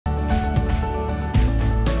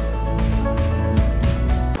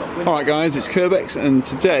Alright guys, it's Curbex and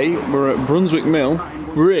today we're at Brunswick Mill.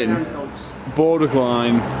 We're in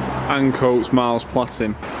borderline Ancoats Miles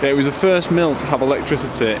Platin. It was the first mill to have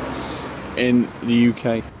electricity in the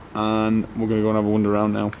UK and we're going to go and have a wander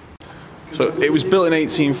around now. So it was built in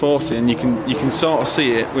 1840 and you can sort of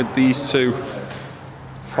see it with these two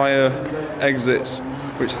fire exits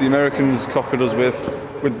which the Americans copied us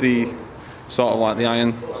with the sort of like the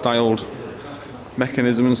iron styled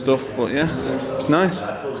mechanism and stuff, but yeah, it's nice.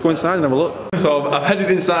 Let's go inside and have a look. So I've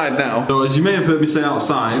headed inside now. So as you may have heard me say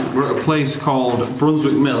outside, we're at a place called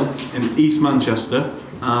Brunswick Mill in East Manchester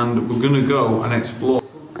and we're going to go and explore.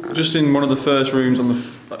 Just in one of the first rooms on the,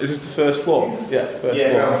 is this the first floor? Yeah,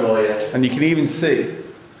 first floor, yeah. And you can even see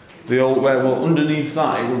the old, well underneath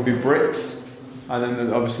that it would be bricks and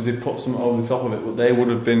then obviously they put some over the top of it, but they would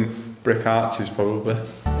have been brick arches probably.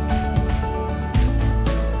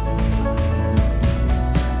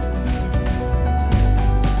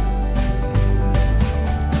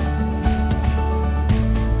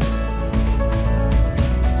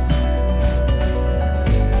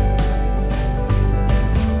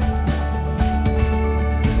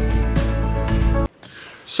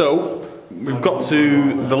 So, we've got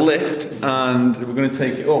to the lift and we're going to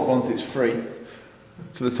take it up once it's free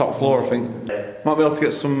to the top floor I think. Might be able to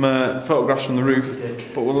get some photographs from the roof,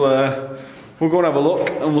 but we'll go and have a look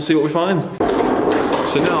and we'll see what we find.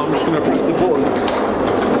 So now I'm just going to press the button.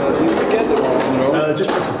 You together or on your own? Just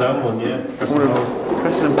press the down one, yeah. Pressing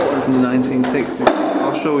a button from the 1960s.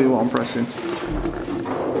 I'll show you what I'm pressing.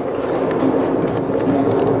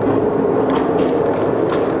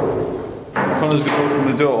 Connor's going to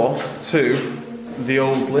open the door to the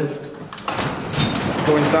old lift. Let's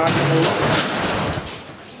go inside and have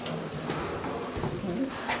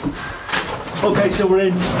a look. Okay, so we're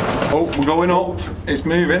in. Oh, we're going up. It's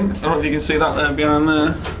moving. I don't know if you can see that there behind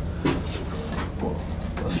there.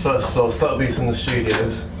 That's first floor, so that'll be some of the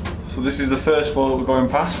studios. So this is the first floor we're going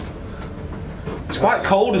past. It's quite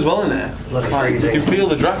cold as well in here. Like, you can feel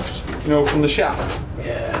the draft, you know, from the shaft.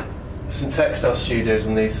 Yeah. There's some textile studios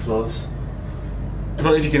on these floors. I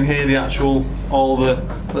don't know if you can hear the actual, all the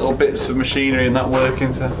little bits of machinery and that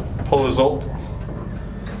working to pull us up.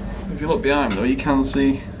 If you look behind though, you can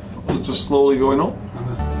see us just slowly going up.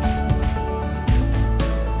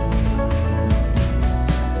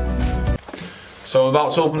 So I'm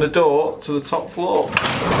about to open the door to the top floor.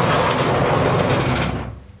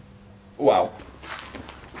 Wow.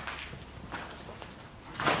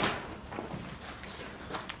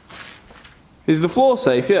 Is the floor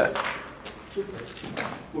safe? Yeah.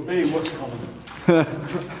 We're being what's common.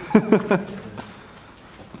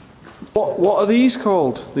 What are these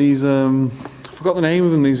called? These I forgot the name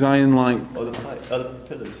of them. These iron like. Oh, the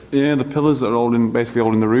pillars. Yeah, the pillars that are basically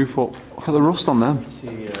holding the roof up. Look at the rust on them.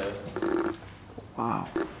 Wow.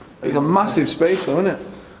 It's a massive space though, isn't it?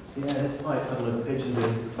 Yeah, there's quite a couple of pictures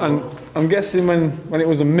in. And I'm guessing when it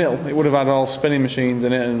was a mill, it would have had all spinning machines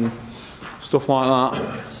in it and stuff like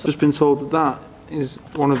that. Just been told that is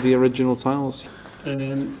one of the original tiles.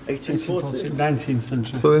 1840? 19th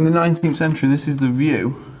century. So in the 19th century, this is the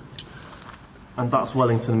view. And that's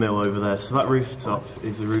Wellington Mill over there. So that rooftop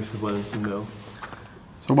is the roof of Wellington Mill.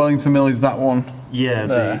 So Wellington Mill is that one?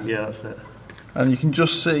 Yeah, yeah, that's it. And you can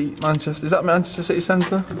just see Manchester. Is that Manchester City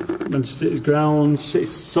Centre? Manchester City's grounds.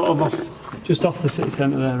 It's sort of just off the city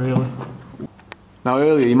centre there, really. Now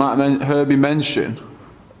earlier you might have heard me mention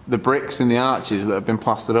the bricks in the arches that have been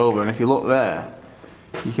plastered over, and if you look there,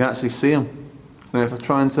 you can actually see them. And if I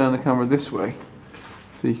try and turn the camera this way,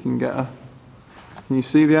 so you can get a... Can you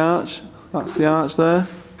see the arch? That's the arch there.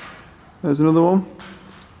 There's another one.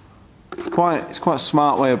 It's quite a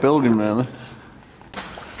smart way of building, really.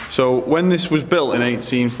 So when this was built in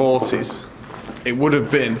 1840s, it would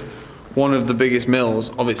have been one of the biggest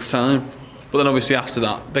mills of its time. But then obviously after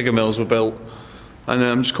that, bigger mills were built. And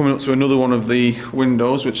I'm just coming up to another one of the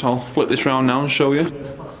windows, which I'll flip this round now and show you.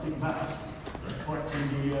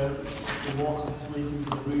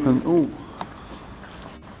 And oh,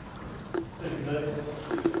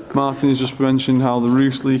 Martin's just mentioned how the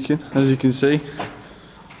roof's leaking. As you can see,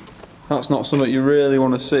 that's not something you really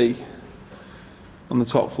want to see on the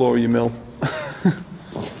top floor of your mill.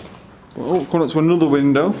 Oh, coming up to another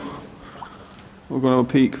window. We're going to have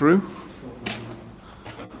a peek through.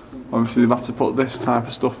 Obviously they've had to put this type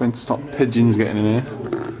of stuff in to stop pigeons getting in here.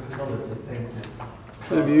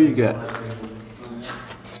 The view you get.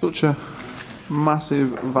 Such a massive,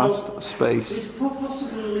 vast space.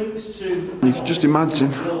 You can just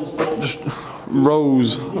imagine just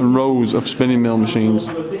rows and rows of spinning mill machines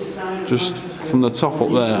just from the top up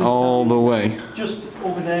there all the way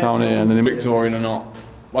down here, and then in Victorian or not.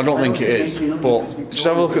 I don't think it is, but just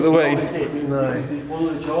have a look at the way.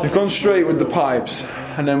 They've gone straight with the pipes,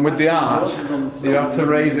 and then with the arch, you have to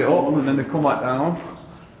raise it up, and then they come back down.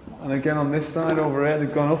 And again on this side over here,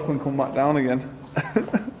 they've gone up and come back down again.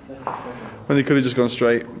 When they could have just gone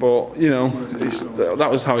straight, but you know, that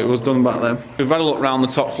was how it was done back then. We've had a look around the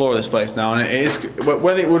top floor of this place now, and it is,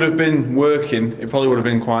 when it would have been working, it probably would have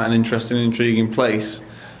been quite an interesting, intriguing place.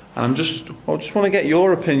 And I just want to get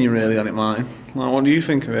your opinion really on it, Martin. Like, what do you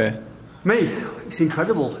think of it? Me, it's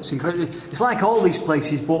incredible. It's incredible. It's like all these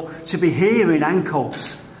places, but to be here in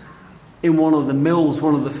Ancoats, in one of the mills,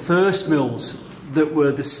 one of the first mills that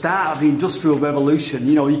were the start of the Industrial Revolution,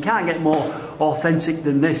 you know, you can't get more authentic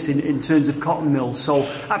than this in terms of cotton mills. So,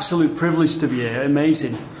 absolute privilege to be here.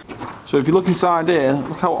 Amazing. So if you look inside here,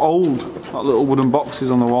 look how old that little wooden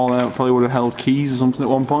boxes on the wall there probably would have held keys or something at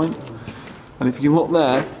one point. And if you look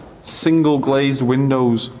there, single glazed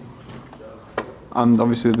windows, and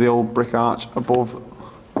obviously the old brick arch above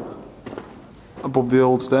the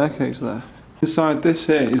old staircase there. Inside this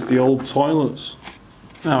here is the old toilets.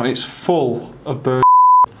 Now it's full of bird,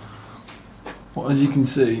 but as you can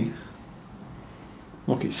see,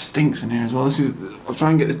 look, it stinks in here as well. I'll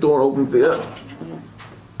try and get this door open for you.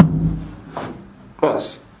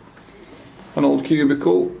 That's an old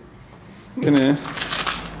cubicle in here.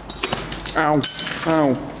 Ow,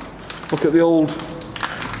 ow. Look at the old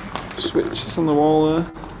switches on the wall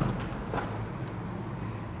there.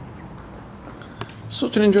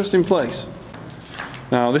 Such an interesting place.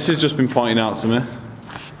 Now this has just been pointed out to me.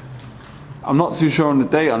 I'm not too sure on the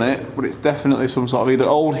date on it, but it's definitely some sort of either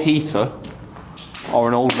old heater or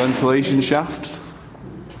an old ventilation shaft.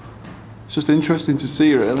 It's just interesting to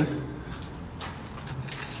see really.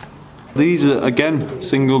 These are again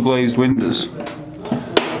single glazed windows,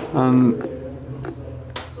 and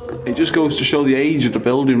it just goes to show the age of the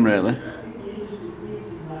building really.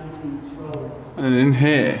 And in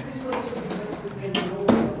here,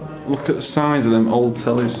 look at the size of them old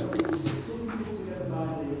tellies.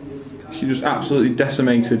 You're just absolutely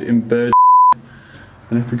decimated in bird.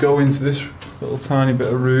 And if we go into this little tiny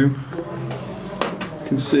bit of room, you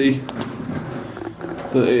can see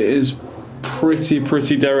that it is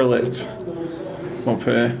pretty derelict up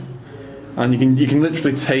here. And you can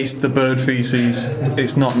literally taste the bird feces.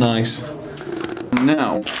 It's not nice.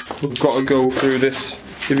 Now we've got to go through this.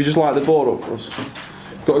 If you just light the board up for us,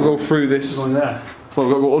 we've got to go through this. Going there. Well,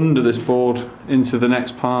 we've got to go under this board into the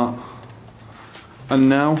next part. And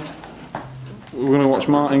now we're going to watch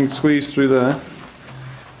Martin squeeze through there.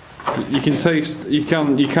 You can taste. You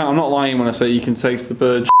can. I'm not lying when I say you can taste the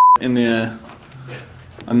bird in the air.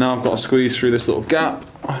 And now I've got to squeeze through this little gap.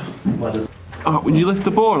 Oh, would you lift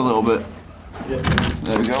the board a little bit? Yeah.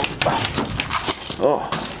 There we go. Oh,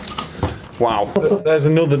 wow. There's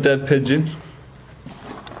another dead pigeon.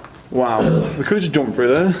 Wow. We could have just jumped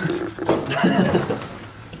through there.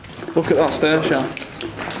 Look at that stair shaft.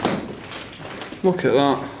 Look at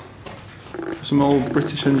that. Some old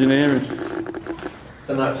British engineering.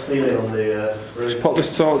 And that ceiling on the roof. Just pop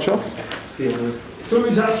this torch off. Ceiling. So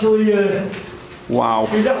it's actually wow.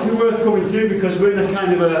 It's actually worth coming through because we're in a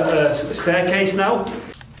kind of a staircase now.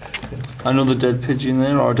 Another dead pigeon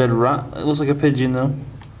there, or a dead rat. It looks like a pigeon though.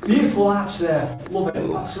 Beautiful arch there. Love it.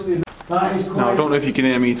 Absolutely. That is quite. Now I don't know if you can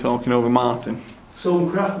hear me talking over Martin.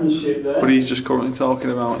 Some craftsmanship there. But he's just currently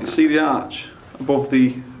talking about. You see the arch above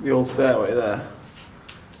the old stairway there.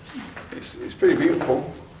 It's pretty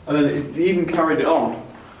beautiful. And then it even carried it on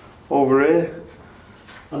over here.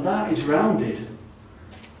 And that is rounded.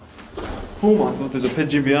 Oh my god, there's a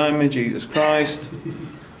pigeon behind me, Jesus Christ.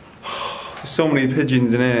 There's so many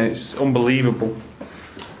pigeons in here, it's unbelievable.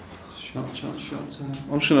 Shot. I'm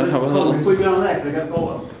just gonna have a look. Before you go down there, can I get a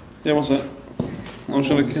photo? Yeah, what's that? I'm just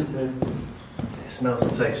gonna... It smells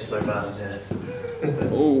and tastes so bad in here.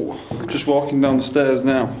 Oh, just walking down the stairs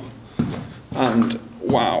now. And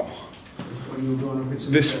wow.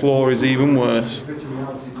 This floor is even worse.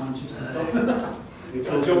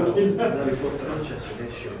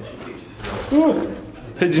 Ooh.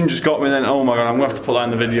 Pigeon just got me then. Oh my god, I'm going to have to put that in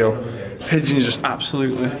the video. Pigeon just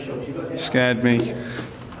absolutely scared me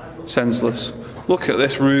senseless. Look at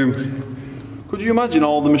this room. Could you imagine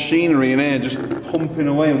all the machinery in here just pumping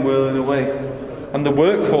away and whirling away? And the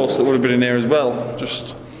workforce that would have been in here as well.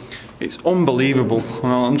 Just, it's unbelievable.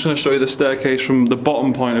 Well, I'm just going to show you the staircase from the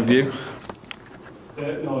bottom point of view.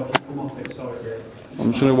 No, if you come off it, sorry.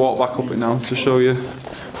 I'm just going to walk back up it now to show you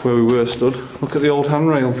where we were stood. Look at the old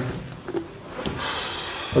handrail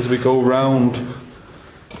as we go round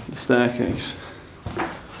the staircase.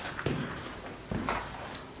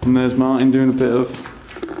 And there's Martin doing a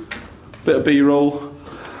bit of B-roll.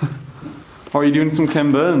 Or are you doing some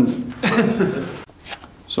Ken Burns?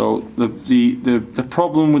 So the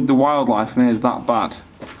problem with the wildlife in here is that bad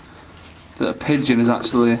that a pigeon has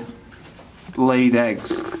actually laid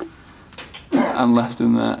eggs and left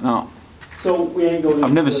them there. Now, So we ain't going.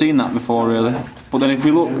 I've never seen that before really. But then if we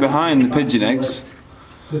look behind the pigeon eggs,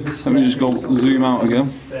 let me just go zoom out again.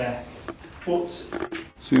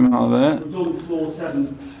 Zoom out of there. We've done floor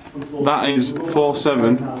 7 from floor That 6. is floor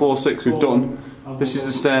 7, floor 6 we've done. This is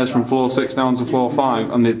the stairs from floor 6 down to floor 5,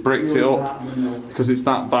 and they bricked it up because it's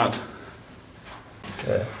that bad.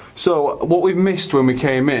 Yeah. So what we've missed when we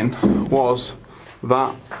came in was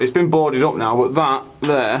that it's been boarded up now, but that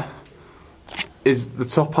there is the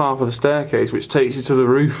top half of the staircase which takes you to the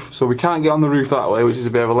roof. So we can't get on the roof that way, which is a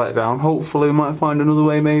bit of a letdown. Hopefully we might find another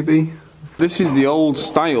way maybe. This is the old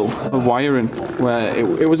style of wiring where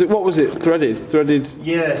it was, what was it, threaded?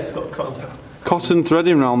 Yes, Cotton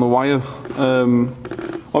threading around the wire.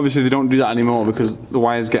 Obviously they don't do that anymore because the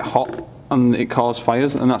wires get hot and it causes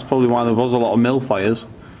fires, and that's probably why there was a lot of mill fires.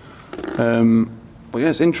 But yeah,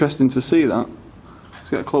 it's interesting to see that. Let's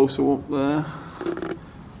get a closer up there.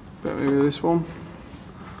 Bet maybe this one.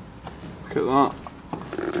 Look at that.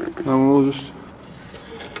 And we'll just...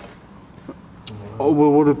 Oh, there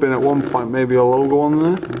would have been at one point maybe a logo on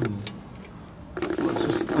there.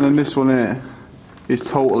 And then this one here is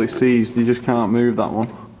totally seized. You just can't move that one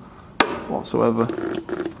whatsoever.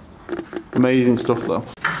 Amazing stuff though.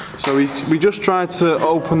 So we just tried to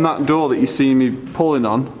open that door that you see me pulling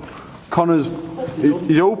on. Connor's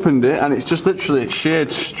he's opened it and it's just literally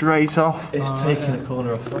sheared straight off. It's taking a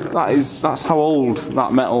corner off. That's how old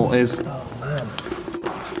that metal is. Oh man.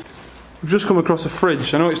 We've just come across a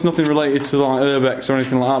fridge. I know it's nothing related to like Urbex or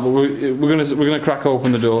anything like that, but we're gonna crack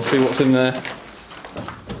open the door, see what's in there.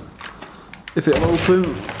 If it'll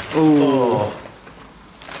open. Oh.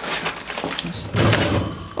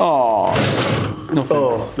 Oh. Nothing.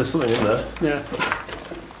 Oh, there's something in there. Yeah.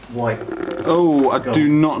 White. Oh, I do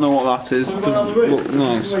not know what that is. It doesn't look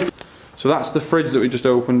nice. So that's the fridge that we just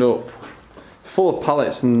opened up. Full of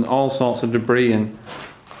pallets and all sorts of debris and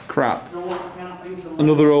crap.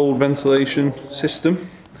 Another old ventilation system.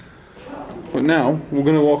 But now we're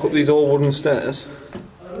going to walk up these old wooden stairs.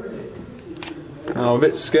 Now, I'm a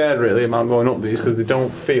bit scared really about going up these because they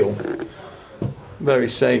don't feel very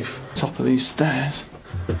safe. Top of these stairs.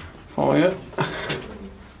 Follow it.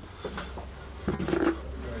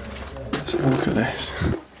 Let's have a look at this.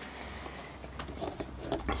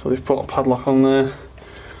 So they've put a padlock on there.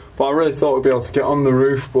 But I really thought we'd be able to get on the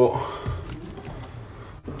roof, but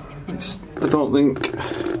I don't think.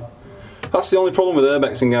 That's the only problem with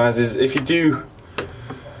urbexing, guys, is if you do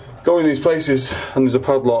go in these places and there's a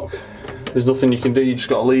padlock, there's nothing you can do, you just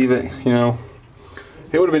got to leave it, you know.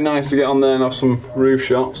 It would have been nice to get on there and have some roof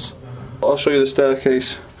shots. But I'll show you the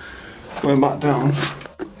staircase going back down.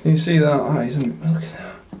 Can you see that? Oh, look at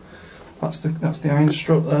that. That's the iron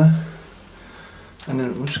strut there. And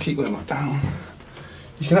then we'll just keep going back down.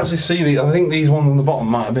 You can actually see these. I think these ones on the bottom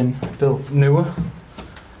might have been built newer.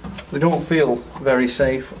 They don't feel very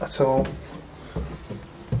safe at all.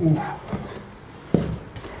 Ooh.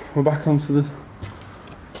 We're back onto this.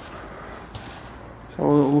 Let's have a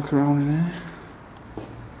little look around in here.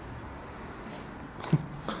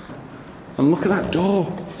 And look at that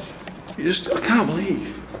door. I can't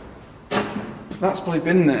believe. That's probably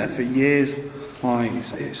been there for years. Like,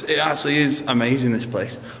 it actually is amazing, this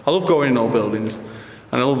place. I love going in old buildings.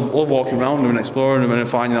 And I love walking around them and exploring them and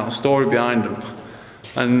finding out a story behind them.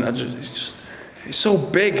 And it's so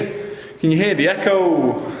big. Can you hear the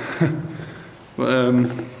echo?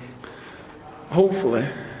 But hopefully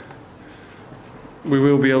we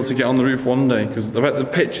will be able to get on the roof one day, because I bet the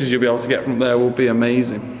pictures you'll be able to get from there will be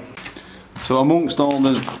amazing. So amongst all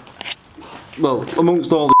the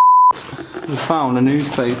we found a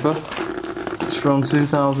newspaper. It's from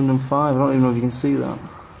 2005. I don't even know if you can see that.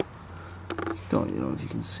 Don't even know if you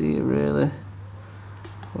can see it really.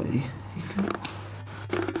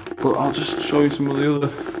 But I'll just show you some of the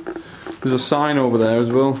other. There's a sign over there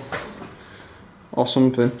as well, or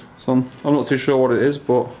something. I'm not too sure what it is,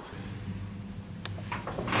 but.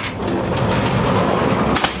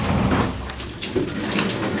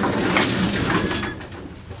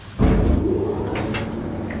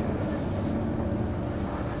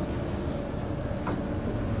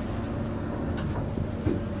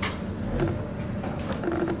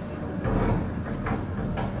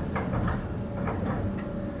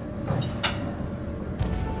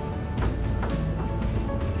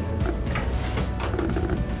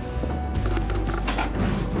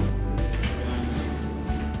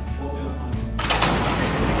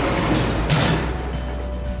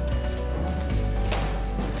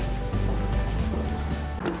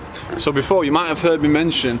 So before, you might have heard me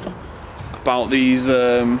mention about these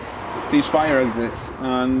fire exits,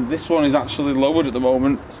 and this one is actually lowered at the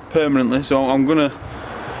moment permanently, so I'm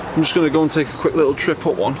just gonna go and take a quick little trip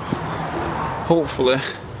up one. Hopefully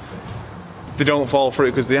they don't fall through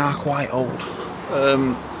because they are quite old.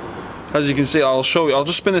 As you can see, I'll show you. I'll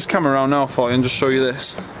just spin this camera around now for you and just show you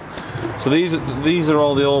this. So these are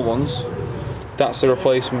all the old ones. That's the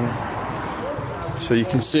replacement. So you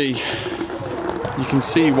can see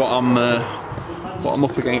what I'm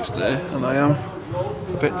up against here, and I am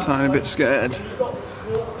a bit tiny bit scared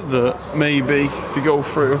that maybe if you go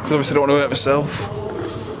through, because obviously I don't want to hurt myself.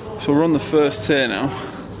 So we're on the first tier now.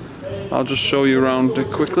 I'll just show you around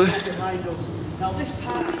quickly. Now this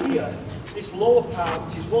part here, this lower part,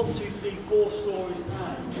 which is 1, 2, 3, 4 stories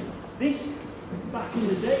high, this, back in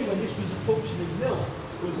the day when this was a functioning mill,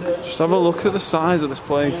 was a... Just have a look at the size of this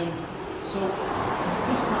place. So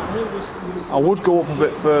this part here was... I would go up a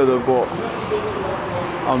bit further, but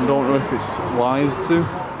I don't know if it's wise to.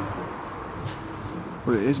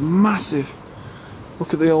 But it is massive.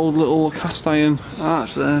 Look at the old little cast iron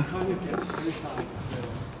arch there.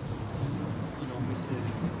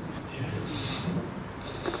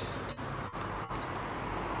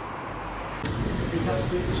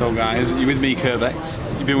 So guys, you're with me, Curbex.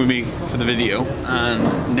 You've been with me for the video,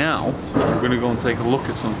 and now we're going to go and take a look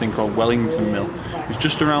at something called Wellington Mill. It's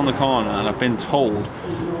just around the corner, and I've been told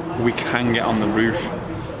we can get on the roof.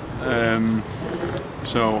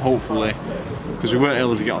 So hopefully, because we weren't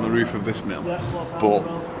able to get on the roof of this mill, but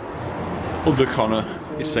other Connor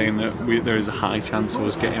is saying that there is a high chance of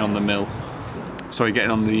us getting on the mill. Sorry, getting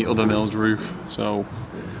on the other mill's roof. So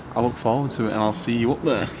I look forward to it, and I'll see you up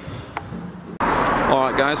there.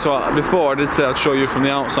 Alright guys, so before I did say I'd show you from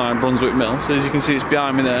the outside Brunswick Mill. So as you can see, it's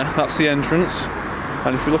behind me there. That's the entrance.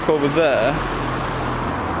 And if you look over there,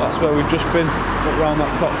 that's where we've just been, up around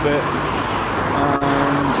that top bit. And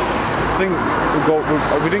I think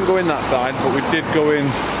we didn't go in that side, but we did go in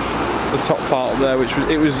the top part up there, which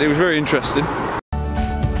was very interesting.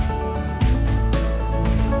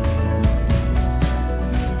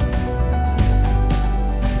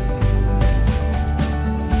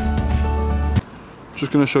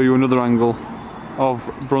 Just going to show you another angle of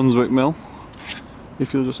Brunswick Mill.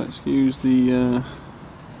 If you'll just excuse the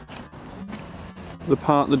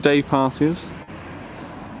day partiers.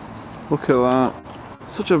 Look at that.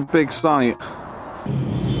 Such a big site.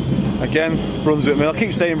 Again, Brunswick Mill. I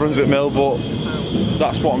keep saying Brunswick Mill, but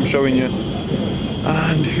that's what I'm showing you.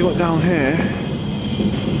 And if you look down here,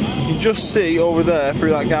 you can just see over there through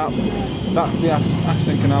that gap, that's the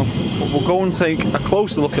Ashton Canal. But we'll go and take a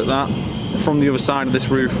closer look at that from the other side of this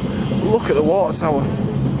roof. Look at the water tower.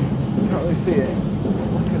 You can't really see it.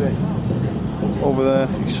 Look at it over there.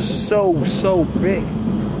 It's just so big.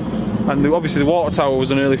 And obviously the water tower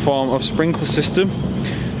was an early form of sprinkler system,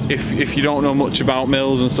 if you don't know much about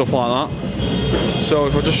mills and stuff like that. So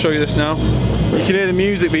if I just show you this now, you can hear the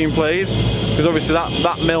music being played, because obviously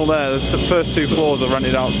that mill there, the first 2 floors are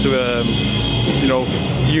rented out to you know,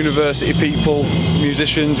 university people,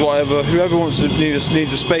 musicians, whatever, whoever wants to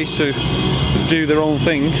needs a space to do their own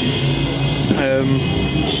thing.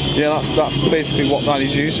 Yeah, that's basically what that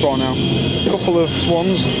is used for now. A couple of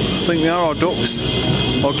swans, I think they are, or ducks,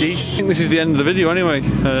 or geese. I think this is the end of the video anyway.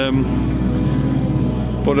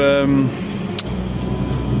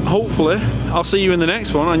 Hopefully I'll see you in the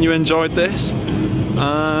next one and you enjoyed this.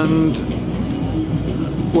 And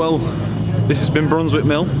well, this has been Brunswick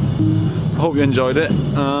Mill. I hope you enjoyed it,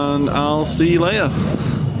 and I'll see you later.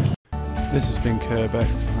 This has been Curbex,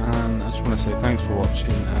 and I just want to say thanks for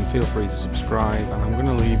watching, and feel free to subscribe. And I'm going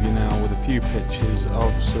to leave you now with a few pictures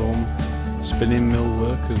of some spinning mill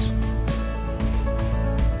workers.